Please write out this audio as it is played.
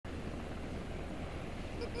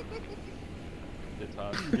It's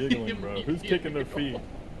hot. Giggling, bro. Who's kicking their feet?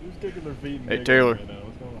 Who's kicking their feet? Hey, Taylor. Right now?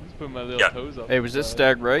 What's going on? Just putting my little toes up. Hey, was this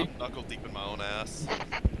stag right? I'm knuckle deep in my own ass.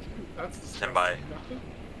 That's Stand by.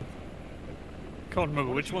 Can't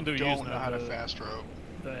remember which one do we use Don't know now? how to fast rope.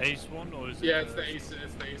 The ace one or is it? Yeah, it's the ace.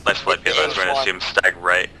 It's the ace. Let's flip it. Let's run assume stag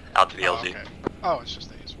right out to the Oh, LZ. okay. Oh, it's just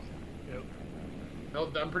the ace one. Yep.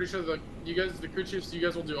 No, I'm pretty sure the crew chiefs, you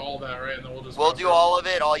guys will do all that, right? And then we'll just. We'll do all of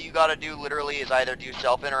it. All you gotta do literally is either do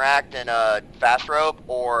self-interact and fast rope,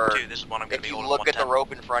 or Dude, this is one I'm gonna if be you holding look at the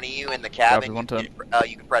rope in front of you in the cabin,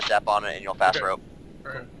 you can press F on it and you'll fast Okay. rope.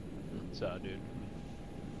 Alright. What's up, dude?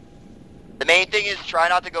 The main thing is try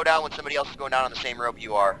not to go down when somebody else is going down on the same rope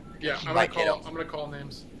you are. Yeah, You I'm might hit gonna 'em. I'm gonna call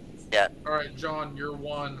names. Yeah. All right, John, you're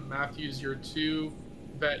 1. Matthews, you're 2.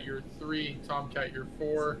 Vet, you're 3. Tomcat, you're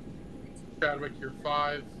 4. Chadwick, you're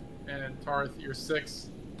 5. And Tarth, you're 6.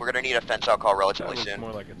 We're gonna need a fence out call relatively That looks soon.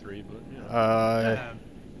 more like a 3, but yeah.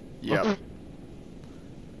 Yep.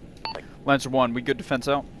 Lancer 1, we good to fence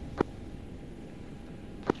out?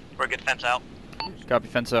 We're good fence out. Copy,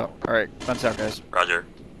 fence out. Alright, fence out, guys. Roger.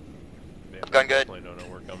 Man, Gun good. Definitely don't know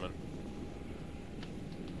we're coming.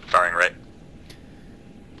 Firing right.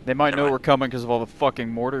 They might know we're coming because of all the fucking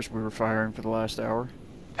mortars we were firing for the last hour.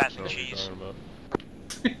 Passing That's what cheese. I'm talking about.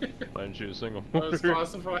 I didn't shoot a single That was mortar.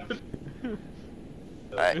 classified.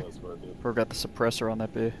 Alright. That's what I did. We've got the suppressor on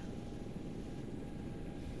that bay.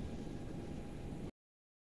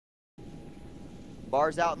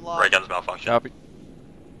 Bars out and locked. Right gun's malfunction. Copy.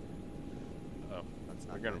 Oh,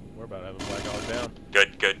 we're about to have a black hawk down.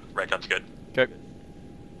 Good, good. Right gun's good. Okay.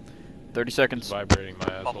 30 It's seconds. vibrating my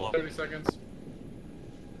asshole. Buffalo. 30 seconds.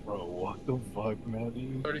 Bro, what the fuck,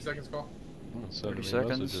 man? 30 seconds call. 30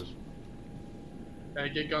 seconds. Hey,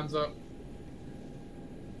 get guns up.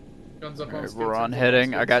 Guns up on Alright, skids. we're on Guns up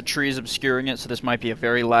heading. I skids. got trees obscuring it, so this might be a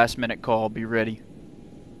very last minute call. Be ready.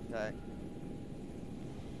 Okay.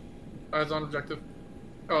 Eyes on objective.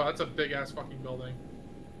 Oh, that's a big ass fucking building.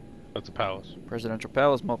 That's a palace. Presidential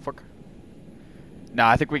palace, motherfucker. Nah,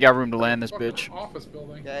 I think we got room to land this Fucking bitch. Office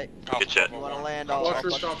building. Okay. Good shit. You want to land all Watch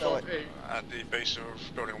your let's stop stow off it. 8. At the base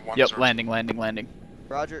of building 1. Yep, landing.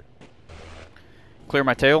 Roger. Clear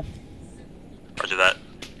my tail. Roger that.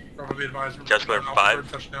 Probably advised. Just clear for 5,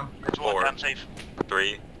 Touchdown. 4,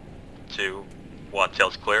 3, 2, 1.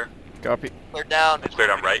 Tails clear. Copy. Clear down. Cleared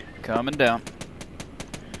on right. Coming down.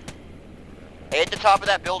 Hey, at the top of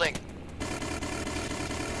that building.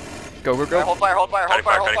 Go, go, go. Hold fire, hold fire, hold Cutting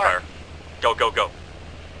fire, fire, hold cutting fire. fire. Go, go, go.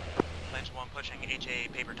 Lance 1 pushing. HA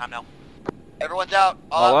paper time now. Everyone's out.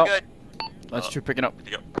 All All out. good. Let's 2 picking up. Good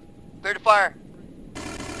to go. Clear to fire.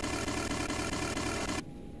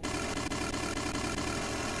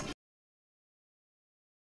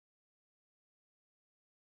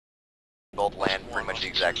 Both land pretty much the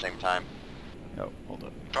exact same time. Oh, hold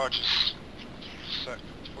up. Charges.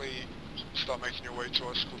 Please start making your way to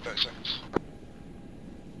us. Cool 30 seconds.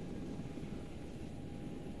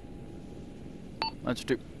 Let's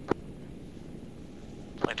do.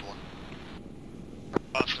 Lance 1.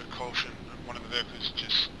 Answer caution. One of the vehicles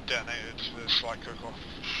just detonated. The slight cook-off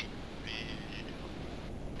shouldn't be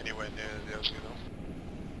anywhere near the LZ though.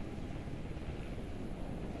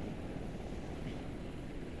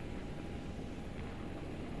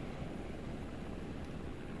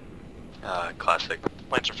 Classic.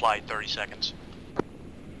 Lancer fly 30 seconds.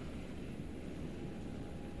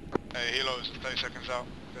 Hey, helos 30 seconds out.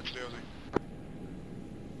 Get to the LZ.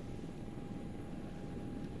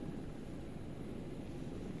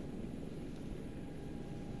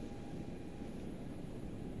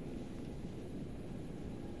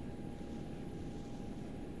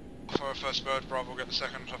 For first bird, Bravo, get the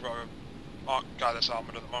second. I've got a guy that's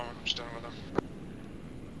armored at the moment. I'm just dealing with him.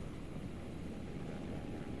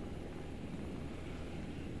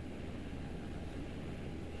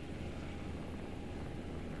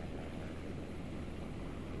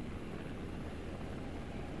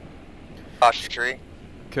 Caution tree.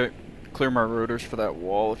 Okay. Clear my rotors for that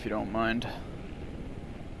wall if you don't mind.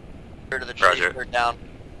 Clear to the tree. Roger. Clear down.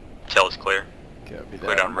 Tail is clear. Copy Clear that.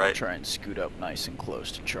 down I'm gonna right. try and scoot up nice and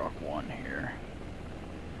close to chalk 1 here.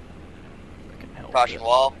 If I can help Caution it.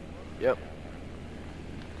 wall. Yep.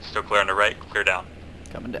 Still clear on the right. Clear down.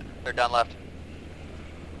 Coming down. Clear down left.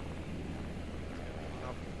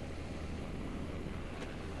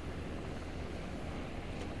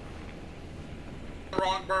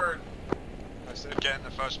 Wrong bird. I said getting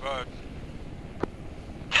the first bird.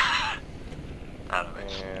 I don't know.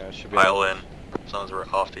 Yeah, should be Pile in. As long as we're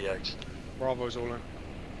off the X. Bravo's all in.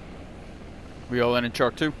 We all in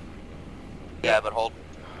chalk 2? Yeah, but hold.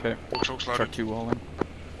 Okay. All chalks loaded. Chalk 2 all in.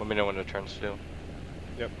 Let me know when to turn still.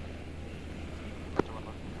 Yep.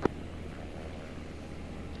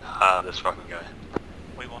 not this fucking guy.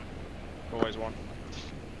 Wait one. Always one.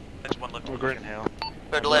 There's one left. We're green hill.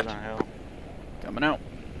 Clear to lift. Coming out.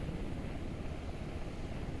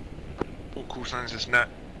 All call signs is net.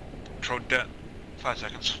 Control det. 5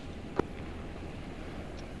 seconds.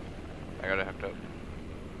 I gotta have to.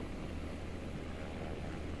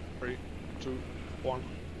 3, 2, 1.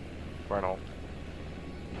 Run home.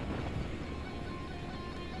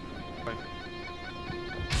 Fine.